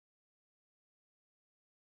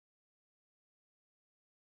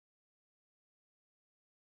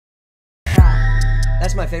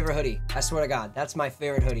That's my favorite hoodie. I swear to God, that's my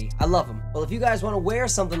favorite hoodie. I love them. Well, if you guys want to wear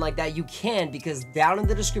something like that, you can, because down in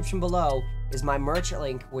the description below is my merch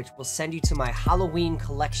link, which will send you to my Halloween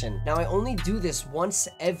collection. Now, I only do this once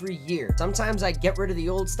every year. Sometimes I get rid of the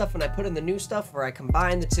old stuff and I put in the new stuff, or I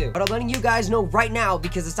combine the two. But I'm letting you guys know right now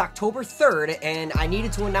because it's October 3rd and I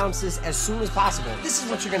needed to announce this as soon as possible. This is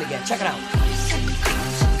what you're gonna get. Check it out.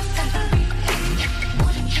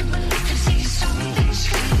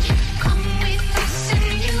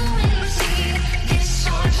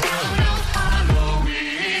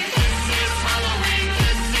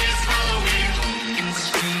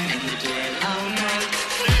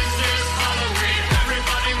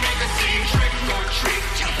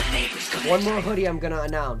 One more hoodie I'm gonna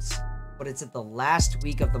announce, but it's at the last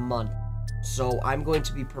week of the month. So I'm going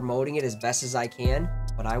to be promoting it as best as I can,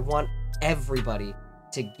 but I want everybody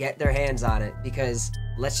to get their hands on it because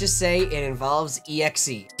let's just say it involves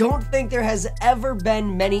EXE. Don't think there has ever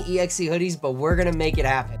been many EXE hoodies, but we're gonna make it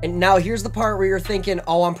happen. And now here's the part where you're thinking,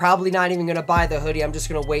 oh, I'm probably not even gonna buy the hoodie. I'm just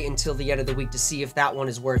gonna wait until the end of the week to see if that one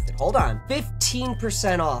is worth it. Hold on,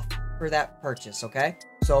 15% off for that purchase, okay?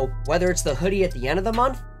 So whether it's the hoodie at the end of the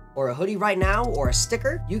month, or a hoodie right now, or a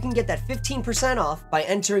sticker, you can get that 15% off by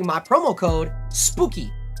entering my promo code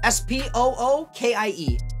SPOOKIE.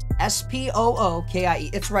 S-P-O-O-K-I-E. S-P-O-O-K-I-E.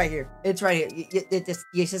 It's right here. It's right here.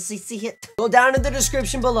 You see it? Go down in the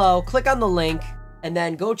description below, click on the link, and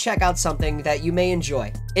then go check out something that you may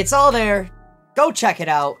enjoy. It's all there. Go check it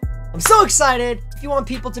out. I'm so excited. If you want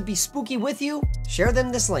people to be spooky with you, share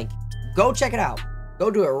them this link. Go check it out.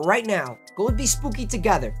 Go do it right now. Go be spooky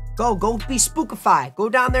together. Go be spookified. Go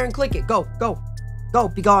down there and click it. Go.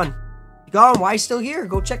 Be gone. Be gone. Why still here?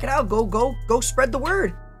 Go check it out. Go spread the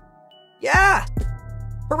word. Yeah.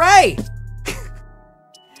 Hooray.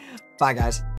 Bye, guys.